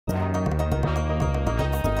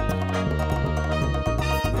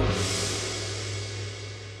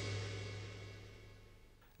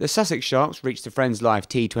The Sussex Sharks reached the Friends Live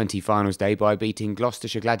T20 finals day by beating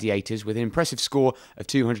Gloucestershire Gladiators with an impressive score of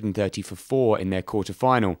 230 for 4 in their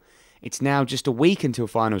quarter-final. It's now just a week until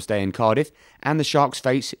finals day in Cardiff, and the Sharks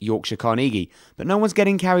face Yorkshire Carnegie. But no one's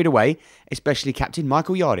getting carried away, especially captain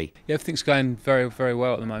Michael Yardy. Yeah, everything's going very, very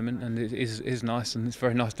well at the moment, and it is nice, and it's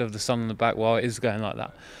very nice to have the sun on the back while it is going like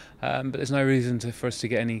that. But there's no reason for us to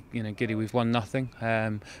get any giddy. We've won nothing. We're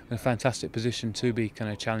in a fantastic position to be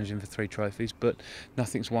kind of challenging for 3 trophies, but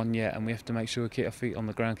nothing's won yet, and we have to make sure we keep our feet on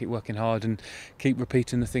the ground, keep working hard, and keep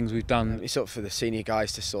repeating the things we've done. It's up for the senior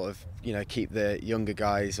guys to sort of keep the younger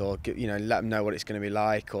guys, or let them know what it's going to be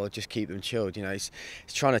like, or just keep them chilled. It's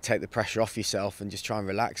trying to take the pressure off yourself and just try and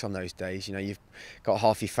relax on those days. You've got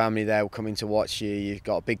half your family there coming to watch you. You've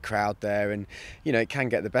got a big crowd there, and it can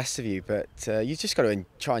get the best of you. But you just got to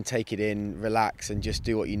try and take it in, relax, and just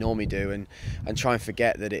do what you normally do, and try and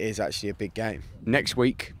forget that it is actually a big game. Next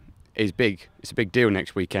week is big. It's a big deal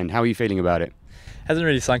next weekend. How are you feeling about it? Hasn't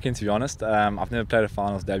really sunk in, to be honest. I've never played a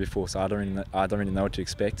finals day before, so I don't really know what to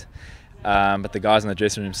expect. But the guys in the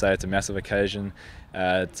dressing room say it's a massive occasion,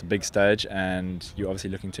 it's a big stage, and you're obviously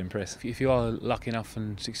looking to impress. If you are lucky enough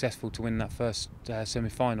and successful to win that first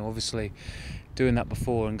semi-final, obviously doing that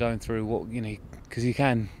before and going through what because you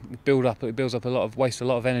can waste a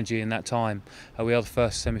lot of energy in that time. We are the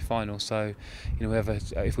first semi-final, so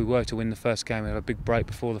if we were to win the first game, we have a big break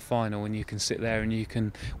before the final, and you can sit there and you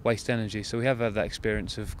can waste energy. So we have had that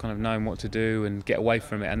experience of kind of knowing what to do and get away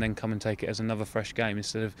from it, and then come and take it as another fresh game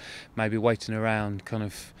instead of maybe waiting around, kind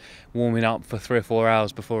of warming up for 3 or 4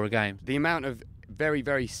 hours before a game. The amount of very,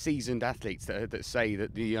 very seasoned athletes that say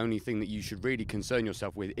that the only thing that you should really concern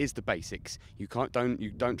yourself with is the basics. You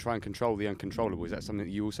don't try and control the uncontrollable. Is that something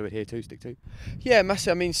that you also adhere to, stick to? Yeah,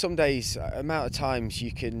 massive. I mean, some days, amount of times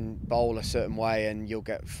you can bowl a certain way and you'll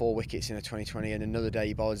get 4 wickets in a 2020, and another day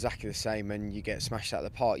you bowl exactly the same and you get smashed out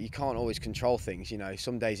of the park. You can't always control things.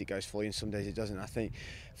 Some days it goes for you and some days it doesn't. I think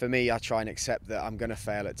for me, I try and accept that I'm going to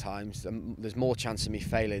fail at times. There's more chance of me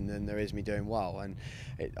failing than there is me doing well, and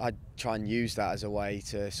I try and use that as a way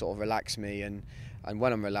to sort of relax me, and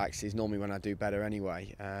when I'm relaxed is normally when I do better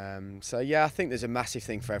anyway. So yeah, I think there's a massive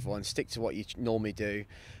thing for everyone. Stick to what you normally do,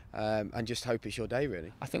 and just hope it's your day,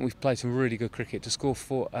 really. I think we've played some really good cricket. To score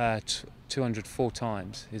 204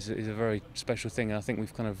 times is a very special thing, and I think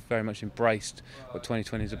we've kind of very much embraced what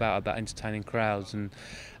 2020 is about entertaining crowds and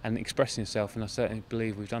expressing yourself, and I certainly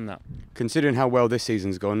believe we've done that. Considering how well this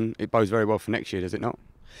season's gone, it bodes very well for next year, does it not?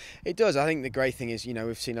 It does. I think the great thing is,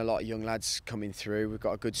 we've seen a lot of young lads coming through. We've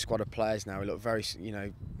got a good squad of players now. We look very,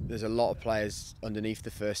 there's a lot of players underneath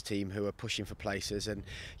the first team who are pushing for places, and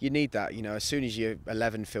you need that. As soon as your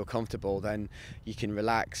 11 feel comfortable, then you can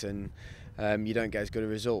relax, and you don't get as good a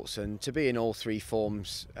results. And to be in all 3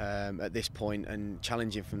 forms at this point and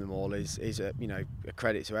challenging from them all is a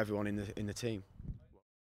credit to everyone in the team.